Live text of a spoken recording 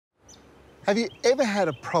Have you ever had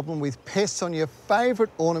a problem with pests on your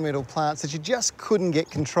favourite ornamental plants that you just couldn't get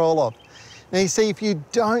control of? Now you see, if you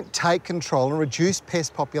don't take control and reduce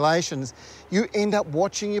pest populations, you end up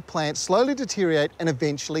watching your plants slowly deteriorate and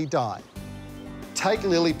eventually die. Take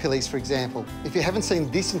lily pillies, for example. If you haven't seen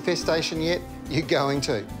this infestation yet, you're going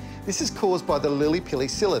to. This is caused by the lily pilly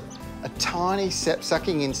psyllid, a tiny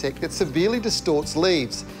sap-sucking insect that severely distorts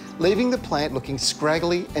leaves, leaving the plant looking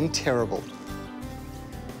scraggly and terrible.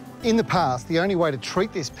 In the past, the only way to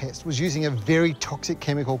treat this pest was using a very toxic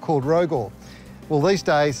chemical called Rogor. Well, these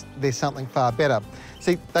days, there's something far better.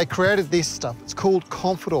 See, they created this stuff. It's called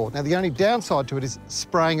Confidor. Now, the only downside to it is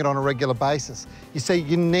spraying it on a regular basis. You see,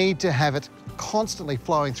 you need to have it constantly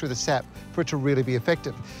flowing through the sap for it to really be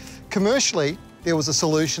effective. Commercially, there was a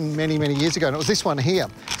solution many, many years ago, and it was this one here.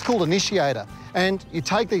 It's called Initiator. And you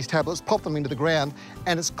take these tablets, pop them into the ground,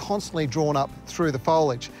 and it's constantly drawn up through the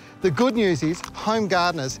foliage. The good news is home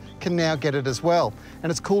gardeners can now get it as well,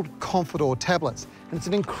 and it's called Confidor tablets, and it's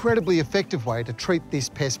an incredibly effective way to treat this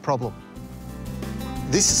pest problem.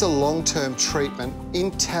 This is a long-term treatment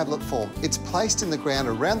in tablet form. It's placed in the ground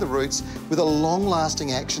around the roots with a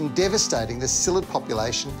long-lasting action, devastating the psyllid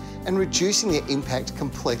population and reducing their impact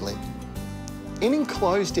completely. In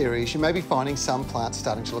enclosed areas, you may be finding some plants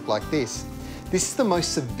starting to look like this. This is the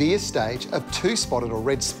most severe stage of two-spotted or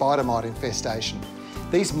red spider mite infestation.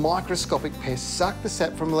 These microscopic pests suck the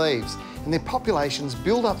sap from leaves, and their populations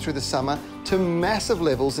build up through the summer to massive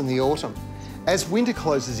levels in the autumn. As winter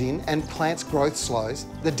closes in and plants' growth slows,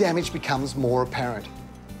 the damage becomes more apparent.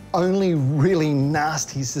 Only really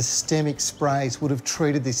nasty systemic sprays would have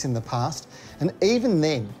treated this in the past, and even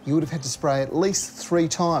then you would have had to spray at least 3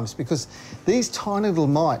 times because these tiny little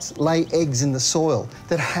mites lay eggs in the soil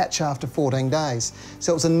that hatch after 14 days.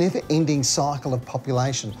 So it was a never-ending cycle of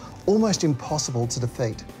population, almost impossible to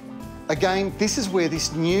defeat. Again, this is where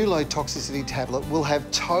this new low toxicity tablet will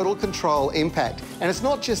have total control impact, and it's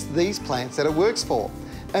not just these plants that it works for.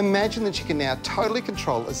 Imagine that you can now totally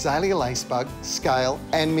control azalea lacebug, scale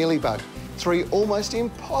and mealybug, 3 almost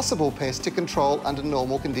impossible pests to control under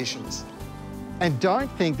normal conditions. And don't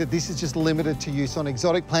think that this is just limited to use on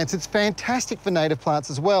exotic plants. It's fantastic for native plants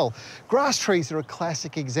as well. Grass trees are a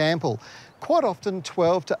classic example. Quite often,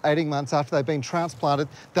 12 to 18 months after they've been transplanted,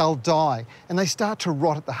 they'll die and they start to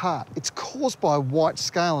rot at the heart. It's caused by white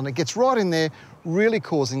scale and it gets right in there, really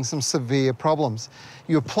causing some severe problems.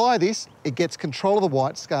 You apply this, it gets control of the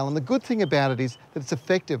white scale, and the good thing about it is that it's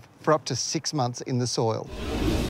effective for up to 6 months in the soil.